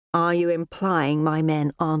 Are you implying my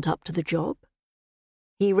men aren't up to the job?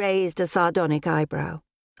 He raised a sardonic eyebrow.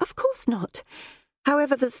 Of course not.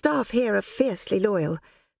 However, the staff here are fiercely loyal.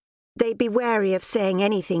 They'd be wary of saying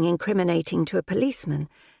anything incriminating to a policeman,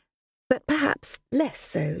 but perhaps less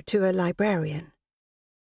so to a librarian.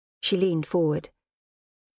 She leaned forward.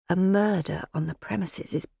 A murder on the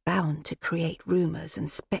premises is bound to create rumours and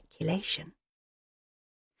speculation.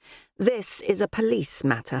 This is a police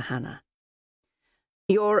matter, Hannah.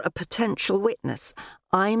 You're a potential witness.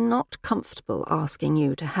 I'm not comfortable asking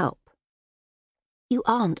you to help. You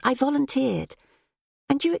aren't. I volunteered.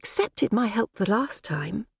 And you accepted my help the last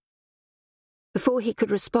time. Before he could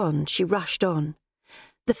respond, she rushed on.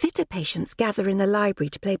 The fitter patients gather in the library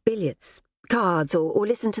to play billiards, cards, or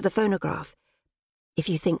listen to the phonograph. If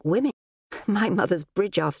you think women, my mother's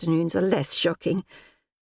bridge afternoons are less shocking.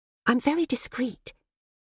 I'm very discreet.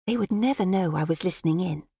 They would never know I was listening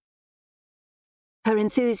in. Her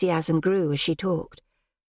enthusiasm grew as she talked.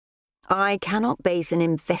 I cannot base an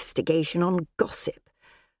investigation on gossip.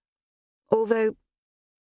 Although...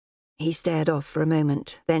 He stared off for a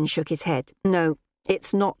moment, then shook his head. No,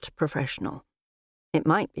 it's not professional. It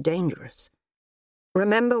might be dangerous.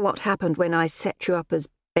 Remember what happened when I set you up as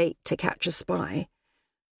bait to catch a spy?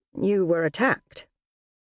 You were attacked.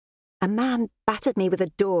 A man battered me with a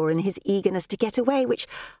door in his eagerness to get away, which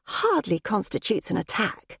hardly constitutes an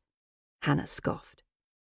attack, Hannah scoffed.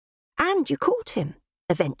 And you caught him,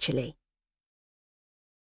 eventually.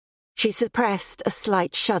 She suppressed a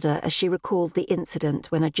slight shudder as she recalled the incident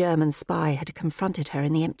when a German spy had confronted her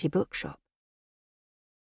in the empty bookshop.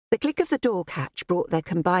 The click of the door catch brought their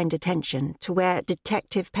combined attention to where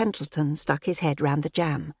Detective Pendleton stuck his head round the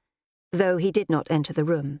jamb, though he did not enter the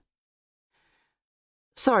room.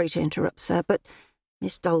 Sorry to interrupt, sir, but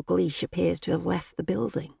Miss Dalgleish appears to have left the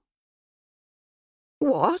building.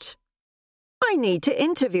 What? I need to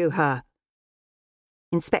interview her.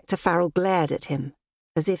 Inspector Farrell glared at him,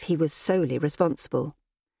 as if he was solely responsible.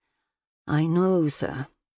 I know, sir.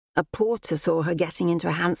 A porter saw her getting into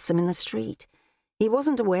a hansom in the street. He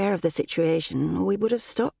wasn't aware of the situation, or we would have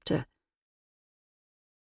stopped her.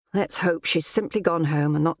 Let's hope she's simply gone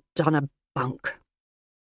home and not done a bunk.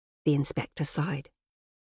 The inspector sighed.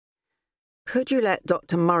 Could you let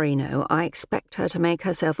Dr. Murray know I expect her to make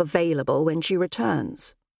herself available when she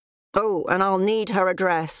returns? Oh, and I'll need her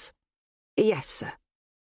address. Yes, sir.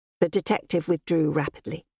 The detective withdrew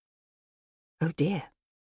rapidly. Oh, dear.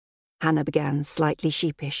 Hannah began, slightly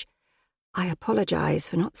sheepish. I apologise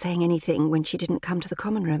for not saying anything when she didn't come to the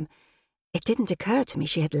common room. It didn't occur to me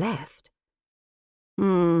she had left.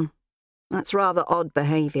 That's rather odd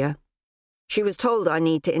behaviour. She was told I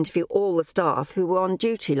need to interview all the staff who were on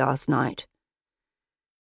duty last night.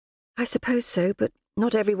 I suppose so, but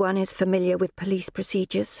not everyone is familiar with police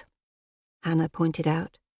procedures, Hannah pointed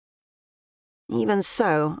out. Even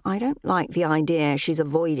so, I don't like the idea she's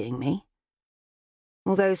avoiding me.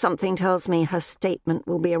 Although something tells me her statement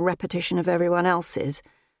will be a repetition of everyone else's,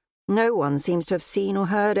 no one seems to have seen or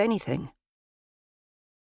heard anything.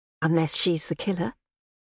 Unless she's the killer,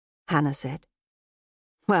 Hannah said.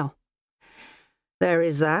 Well, there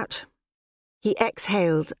is that. He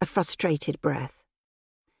exhaled a frustrated breath.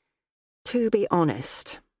 To be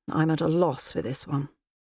honest, I'm at a loss with this one.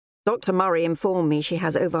 Dr. Murray informed me she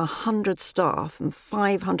has over 100 staff and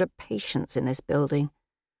 500 patients in this building.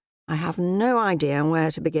 I have no idea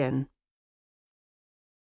where to begin."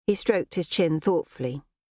 He stroked his chin thoughtfully.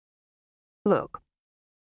 "Look,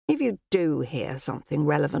 if you do hear something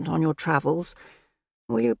relevant on your travels,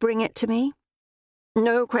 will you bring it to me?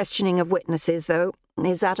 No questioning of witnesses, though.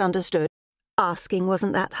 Is that understood?" Asking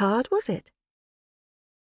wasn't that hard, was it?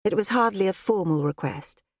 It was hardly a formal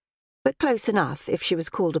request, but close enough if she was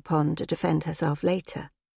called upon to defend herself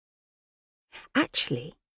later.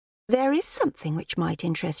 "Actually, there is something which might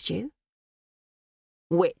interest you."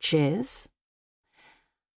 "Which is?"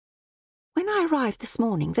 "When I arrived this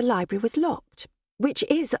morning, the library was locked, which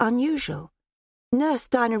is unusual. Nurse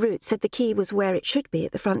Dinah Root said the key was where it should be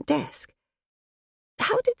at the front desk.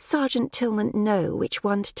 How did Sergeant Tillman know which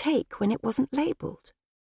one to take when it wasn't labelled?"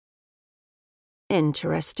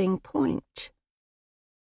 "Interesting point."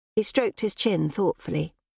 He stroked his chin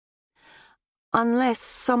thoughtfully. "Unless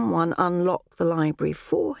someone unlocked the library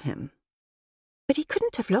for him." "But he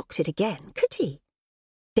couldn't have locked it again, could he?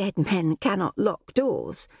 Dead men cannot lock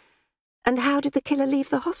doors. And how did the killer leave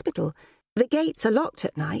the hospital? The gates are locked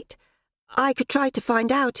at night. I could try to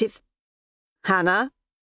find out if—" "Hannah?"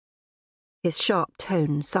 His sharp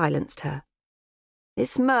tone silenced her.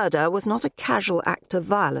 "This murder was not a casual act of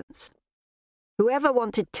violence. Whoever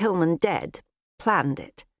wanted Tillman dead planned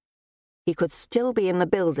it. He could still be in the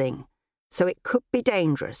building, so it could be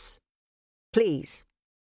dangerous. Please,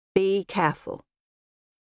 be careful."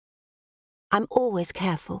 "I'm always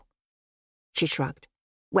careful," she shrugged.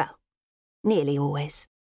 "Well, nearly always."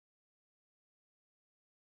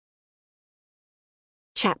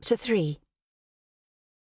 Chapter 3.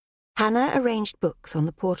 Hannah arranged books on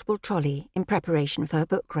the portable trolley in preparation for her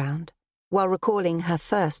book round, while recalling her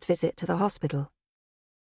first visit to the hospital.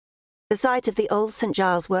 The sight of the old St.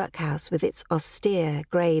 Giles workhouse with its austere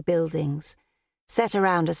grey buildings, set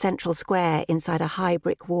around a central square inside a high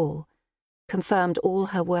brick wall, confirmed all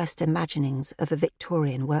her worst imaginings of a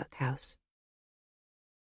Victorian workhouse.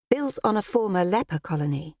 Built on a former leper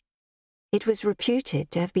colony, it was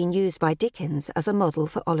reputed to have been used by Dickens as a model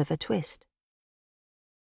for Oliver Twist.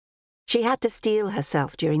 She had to steel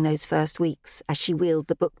herself during those first weeks as she wheeled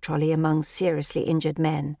the book trolley among seriously injured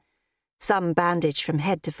men, some bandaged from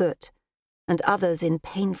head to foot, and others in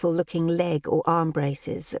painful-looking leg or arm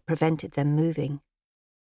braces that prevented them moving.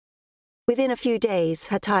 Within a few days,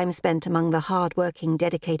 her time spent among the hard-working,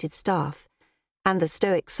 dedicated staff and the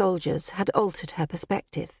stoic soldiers had altered her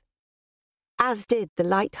perspective, as did the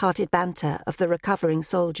light-hearted banter of the recovering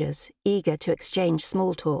soldiers eager to exchange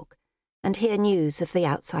small talk and hear news of the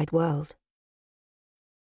outside world.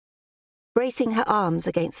 Bracing her arms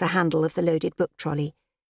against the handle of the loaded book trolley,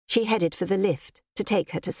 she headed for the lift to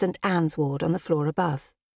take her to St. Anne's ward on the floor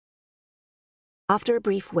above. After a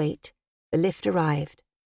brief wait, the lift arrived,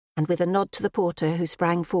 and with a nod to the porter who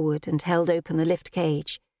sprang forward and held open the lift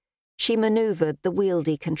cage, she manoeuvred the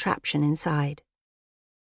wieldy contraption inside.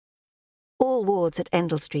 All wards at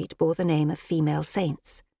Endell Street bore the name of female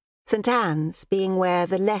saints, St. Anne's being where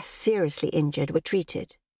the less seriously injured were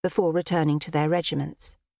treated before returning to their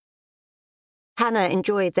regiments. Hannah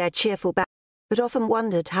enjoyed their cheerful but often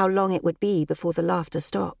wondered how long it would be before the laughter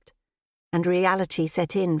stopped, and reality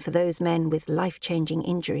set in for those men with life-changing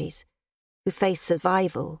injuries who faced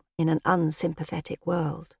survival in an unsympathetic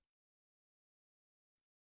world.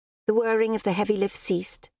 The whirring of the heavy lift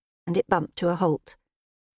ceased, and it bumped to a halt.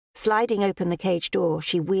 Sliding open the cage door,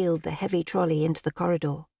 she wheeled the heavy trolley into the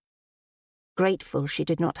corridor. Grateful she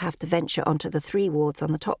did not have to venture onto the 3 wards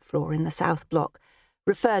on the top floor in the south block,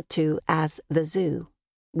 referred to as the zoo,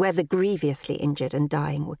 where the grievously injured and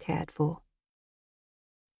dying were cared for.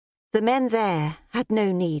 The men there had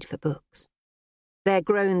no need for books. Their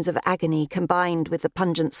groans of agony combined with the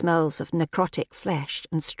pungent smells of necrotic flesh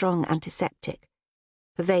and strong antiseptic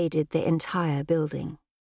pervaded the entire building.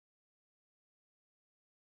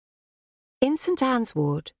 In St. Anne's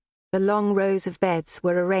ward, the long rows of beds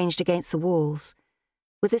were arranged against the walls,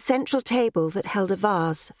 with a central table that held a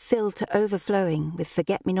vase filled to overflowing with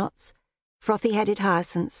forget-me-nots, frothy-headed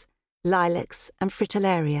hyacinths, lilacs and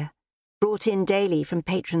fritillaria, brought in daily from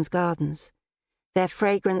patrons' gardens, their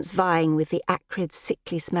fragrance vying with the acrid,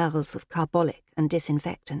 sickly smells of carbolic and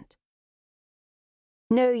disinfectant.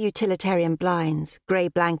 No utilitarian blinds, grey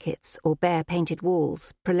blankets or bare painted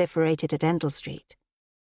walls proliferated at Endell Street.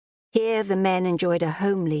 Here the men enjoyed a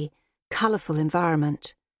homely, colourful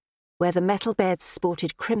environment, where the metal beds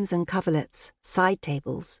sported crimson coverlets, side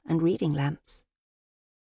tables and reading lamps.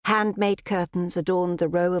 Handmade curtains adorned the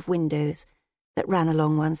row of windows that ran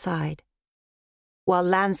along one side, while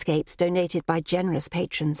landscapes donated by generous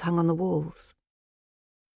patrons hung on the walls.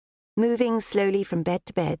 Moving slowly from bed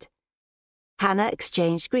to bed, Hannah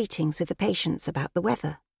exchanged greetings with the patients about the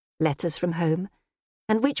weather, letters from home,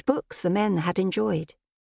 and which books the men had enjoyed.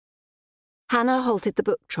 Hannah halted the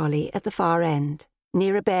book trolley at the far end,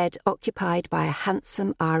 near a bed occupied by a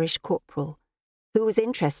handsome Irish corporal who was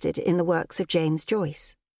interested in the works of James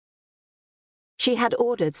Joyce. She had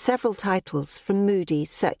ordered several titles from Moody's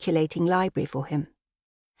circulating library for him.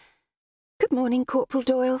 "Good morning, Corporal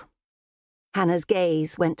Doyle." Hannah's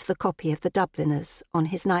gaze went to the copy of the Dubliners on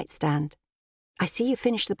his nightstand. "I see you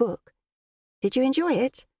finished the book. Did you enjoy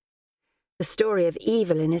it? The story of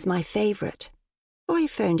Evelyn is my favourite. I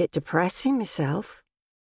found it depressing myself."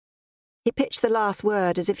 He pitched the last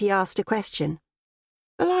word as if he asked a question.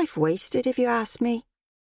 "A life wasted, if you ask me."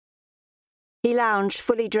 He lounged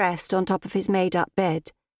fully dressed on top of his made-up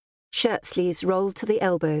bed, shirt sleeves rolled to the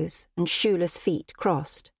elbows and shoeless feet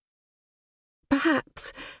crossed.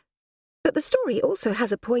 "Perhaps, but the story also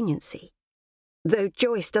has a poignancy. Though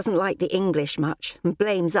Joyce doesn't like the English much and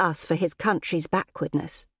blames us for his country's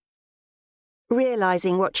backwardness."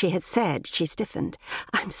 Realising what she had said, she stiffened.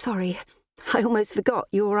 "I'm sorry. I almost forgot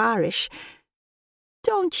you're Irish."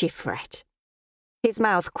 "Don't ye fret." His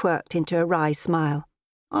mouth quirked into a wry smile.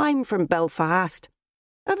 "I'm from Belfast.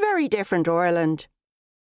 A very different Ireland."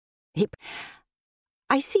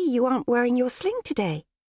 "I see you aren't wearing your sling today.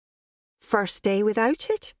 First day without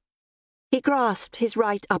it?" He grasped his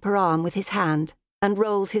right upper arm with his hand and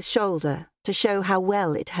rolled his shoulder to show how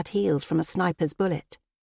well it had healed from a sniper's bullet.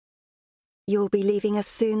 "You'll be leaving us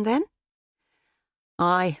soon, then?"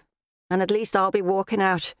 "Aye, and at least I'll be walking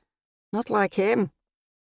out. Not like him."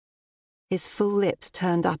 His full lips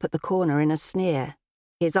turned up at the corner in a sneer,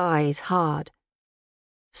 his eyes hard.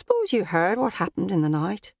 "Suppose you heard what happened in the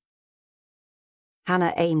night?"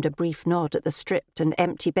 Hannah aimed a brief nod at the stripped and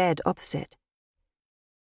empty bed opposite.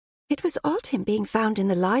 "It was odd him being found in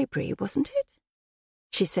the library, wasn't it?"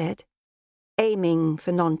 she said, aiming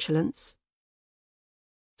for nonchalance.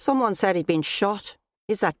 "Someone said he'd been shot.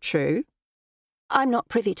 Is that true?" "I'm not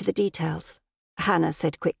privy to the details," Hannah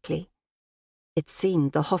said quickly. It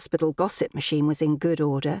seemed the hospital gossip machine was in good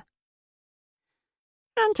order.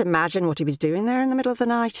 "Can't imagine what he was doing there in the middle of the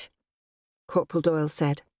night," Corporal Doyle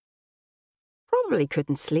said. "Probably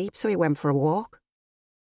couldn't sleep, so he went for a walk."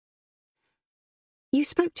 "You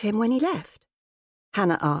spoke to him when he left?"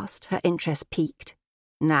 Hannah asked, her interest piqued.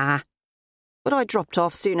 "Nah, but I dropped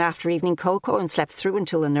off soon after evening cocoa and slept through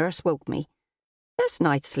until the nurse woke me. Best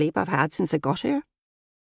night's sleep I've had since I got here."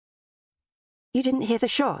 "You didn't hear the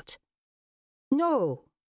shot?" "No.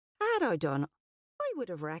 Had I done, I would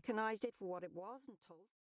have recognised it for what it was and told..."